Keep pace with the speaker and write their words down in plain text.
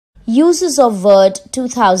Uses of Word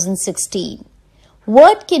 2016.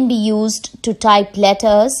 Word can be used to type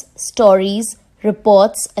letters, stories,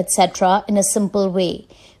 reports, etc. in a simple way.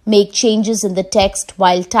 Make changes in the text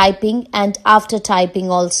while typing and after typing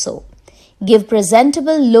also. Give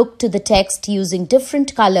presentable look to the text using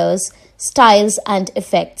different colors, styles and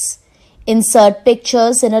effects. Insert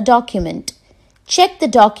pictures in a document. Check the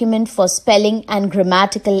document for spelling and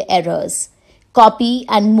grammatical errors. Copy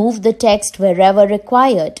and move the text wherever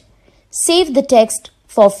required. Save the text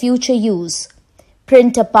for future use.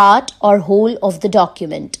 Print a part or whole of the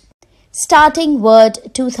document. Starting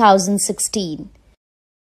Word 2016.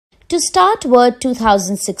 To start Word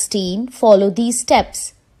 2016, follow these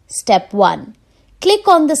steps. Step 1. Click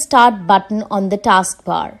on the Start button on the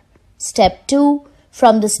taskbar. Step 2.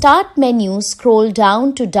 From the Start menu, scroll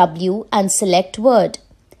down to W and select Word.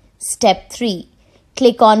 Step 3.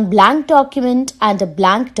 Click on Blank Document and a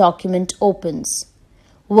blank document opens.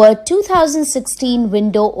 Word 2016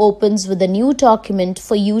 window opens with a new document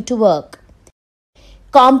for you to work.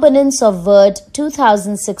 Components of Word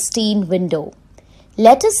 2016 window.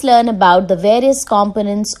 Let us learn about the various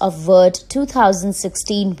components of Word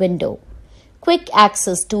 2016 window. Quick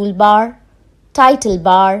Access Toolbar, Title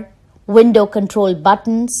Bar, Window Control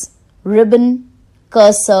Buttons, Ribbon,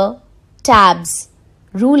 Cursor, Tabs,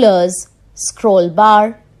 Rulers, Scroll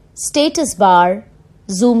Bar, Status Bar,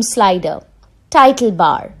 Zoom Slider. Title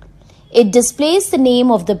Bar. It displays the name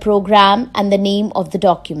of the program and the name of the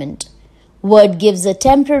document. Word gives a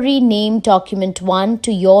temporary name Document 1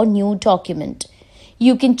 to your new document.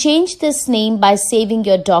 You can change this name by saving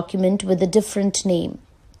your document with a different name.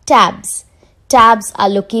 Tabs. Tabs are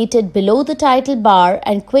located below the title bar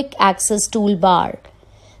and quick access toolbar.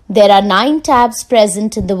 There are 9 tabs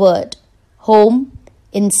present in the Word: Home,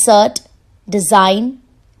 Insert, Design,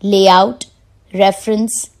 Layout,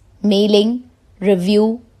 Reference, Mailing,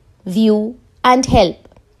 Review, View, and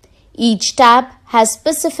Help. Each tab has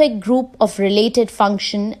specific group of related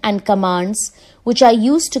function and commands which are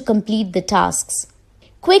used to complete the tasks.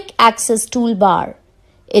 Quick Access Toolbar.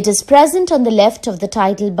 It is present on the left of the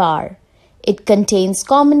title bar. It contains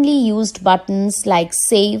commonly used buttons like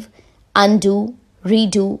Save, Undo,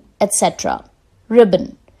 Redo, etc.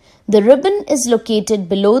 Ribbon. The ribbon is located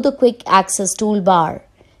below the Quick Access Toolbar.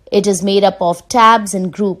 It is made up of tabs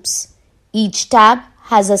and groups. Each tab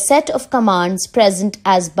has a set of commands present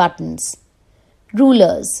as buttons.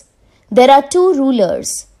 Rulers. There are 2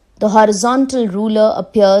 rulers. The horizontal ruler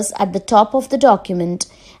appears at the top of the document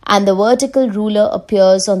and the vertical ruler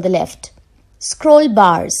appears on the left. Scroll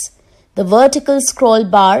bars. The vertical scroll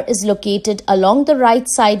bar is located along the right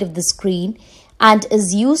side of the screen and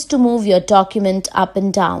is used to move your document up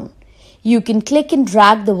and down. You can click and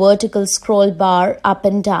drag the vertical scroll bar up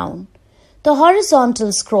and down. The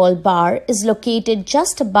horizontal scroll bar is located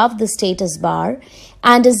just above the status bar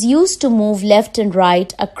and is used to move left and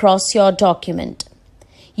right across your document.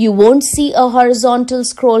 You won't see a horizontal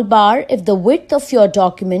scroll bar if the width of your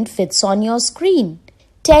document fits on your screen.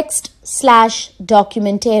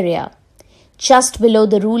 Text/document area. Just below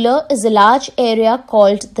the ruler is a large area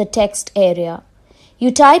called the text area. You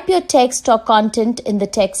type your text or content in the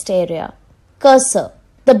text area. Cursor.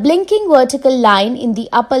 The blinking vertical line in the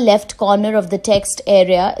upper left corner of the text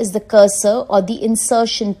area is the cursor or the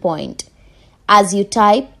insertion point. As you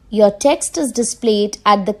type, your text is displayed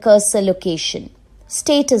at the cursor location.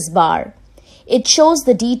 Status bar. It shows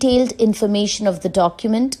the detailed information of the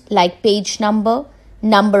document like page number,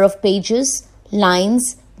 number of pages,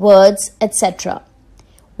 lines, words, etc.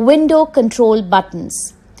 Window control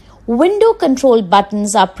buttons. Window control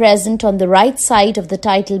buttons are present on the right side of the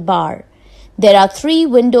title bar. There are 3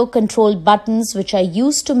 window control buttons which are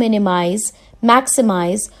used to minimize,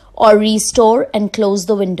 maximize, or restore and close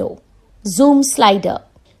the window. Zoom slider.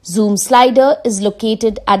 Zoom slider is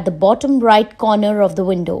located at the bottom right corner of the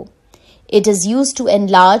window. It is used to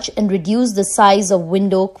enlarge and reduce the size of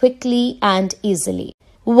window quickly and easily.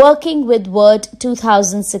 Working with Word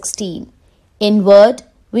 2016. In Word,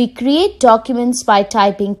 we create documents by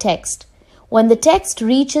typing text. When the text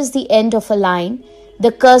reaches the end of a line,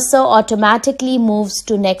 the cursor automatically moves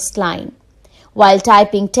to next line. While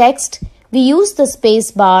typing text, we use the space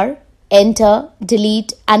bar, enter,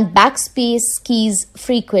 delete, and backspace keys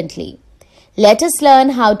frequently. Let us learn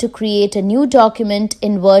how to create a new document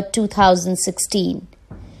in Word 2016.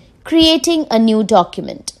 Creating a new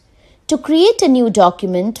document. To create a new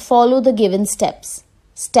document, follow the given steps.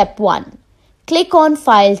 Step 1. Click on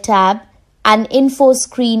File tab. An info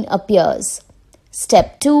screen appears.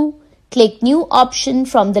 Step 2. Click New option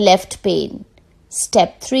from the left pane.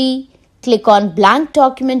 Step 3. Click on Blank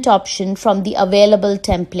Document option from the available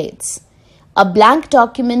templates. A blank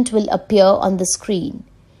document will appear on the screen.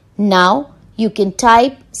 Now you can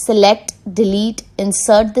type, select, delete,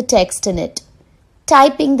 insert the text in it.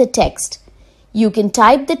 Typing the text. You can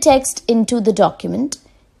type the text into the document.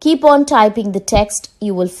 Keep on typing the text.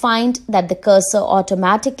 You will find that the cursor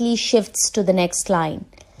automatically shifts to the next line.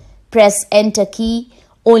 Press Enter key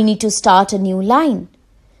only to start a new line.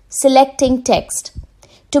 Selecting text.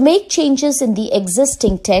 To make changes in the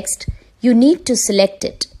existing text, you need to select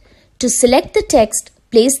it. To select the text,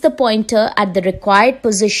 place the pointer at the required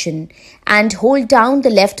position and hold down the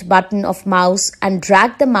left button of mouse and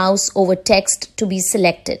drag the mouse over text to be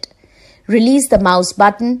selected. Release the mouse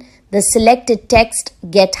button, the selected text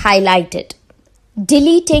gets highlighted.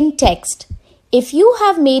 Deleting text. If you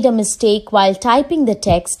have made a mistake while typing the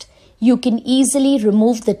text, you can easily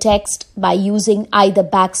remove the text by using either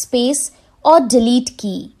backspace or delete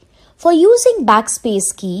key. For using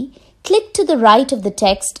backspace key, click to the right of the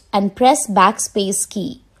text and press backspace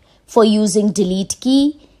key. For using delete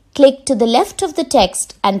key, click to the left of the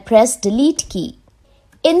text and press delete key.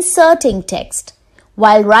 Inserting text.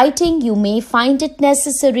 While writing, you may find it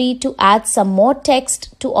necessary to add some more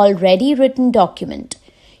text to already written document.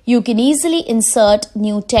 You can easily insert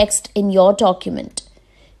new text in your document.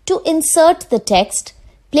 To insert the text,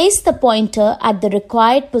 place the pointer at the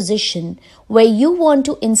required position where you want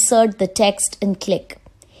to insert the text and click.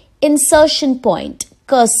 Insertion point,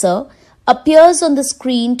 cursor, appears on the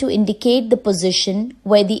screen to indicate the position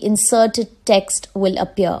where the inserted text will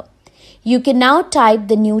appear. You can now type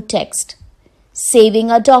the new text. Saving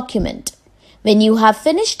a document. When you have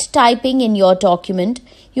finished typing in your document,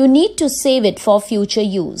 you need to save it for future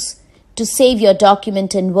use. To save your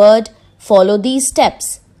document in Word, follow these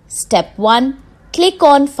steps. Step 1. Click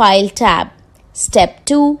on File tab. Step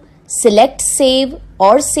 2. Select Save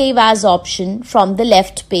or Save As option from the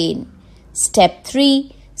left pane. Step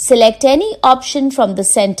 3. Select any option from the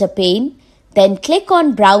center pane. Then click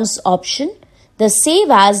on Browse option. The Save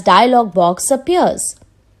As dialog box appears.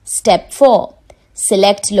 Step 4.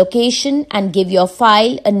 Select location and give your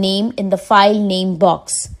file a name in the File Name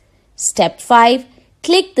box. Step 5.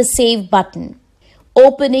 Click the Save button.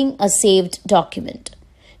 Opening a saved document.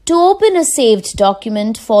 To open a saved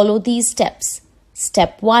document, follow these steps.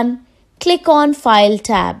 Step 1. Click on File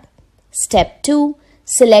tab. Step 2.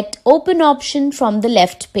 Select Open option from the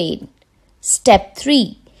left pane. Step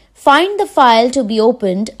 3. Find the file to be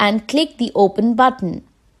opened and click the Open button.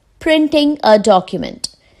 Printing a document.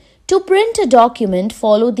 To print a document,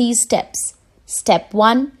 follow these steps. Step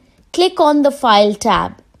 1. Click on the File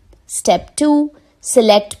tab. Step 2.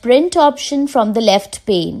 Select Print option from the left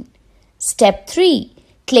pane. Step 3.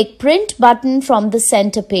 Click Print button from the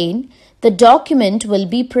center pane. The document will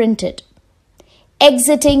be printed.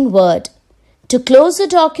 Exiting Word. To close a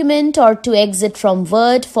document or to exit from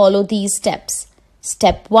Word, follow these steps.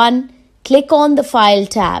 Step 1. Click on the File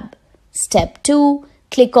tab. Step 2.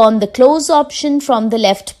 Click on the Close option from the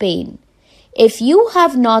left pane. If you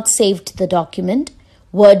have not saved the document,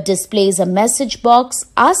 Word displays a message box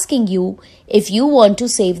asking you if you want to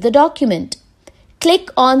save the document. Click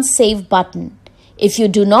on Save button. If you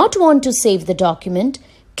do not want to save the document,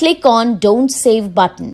 click on Don't Save button.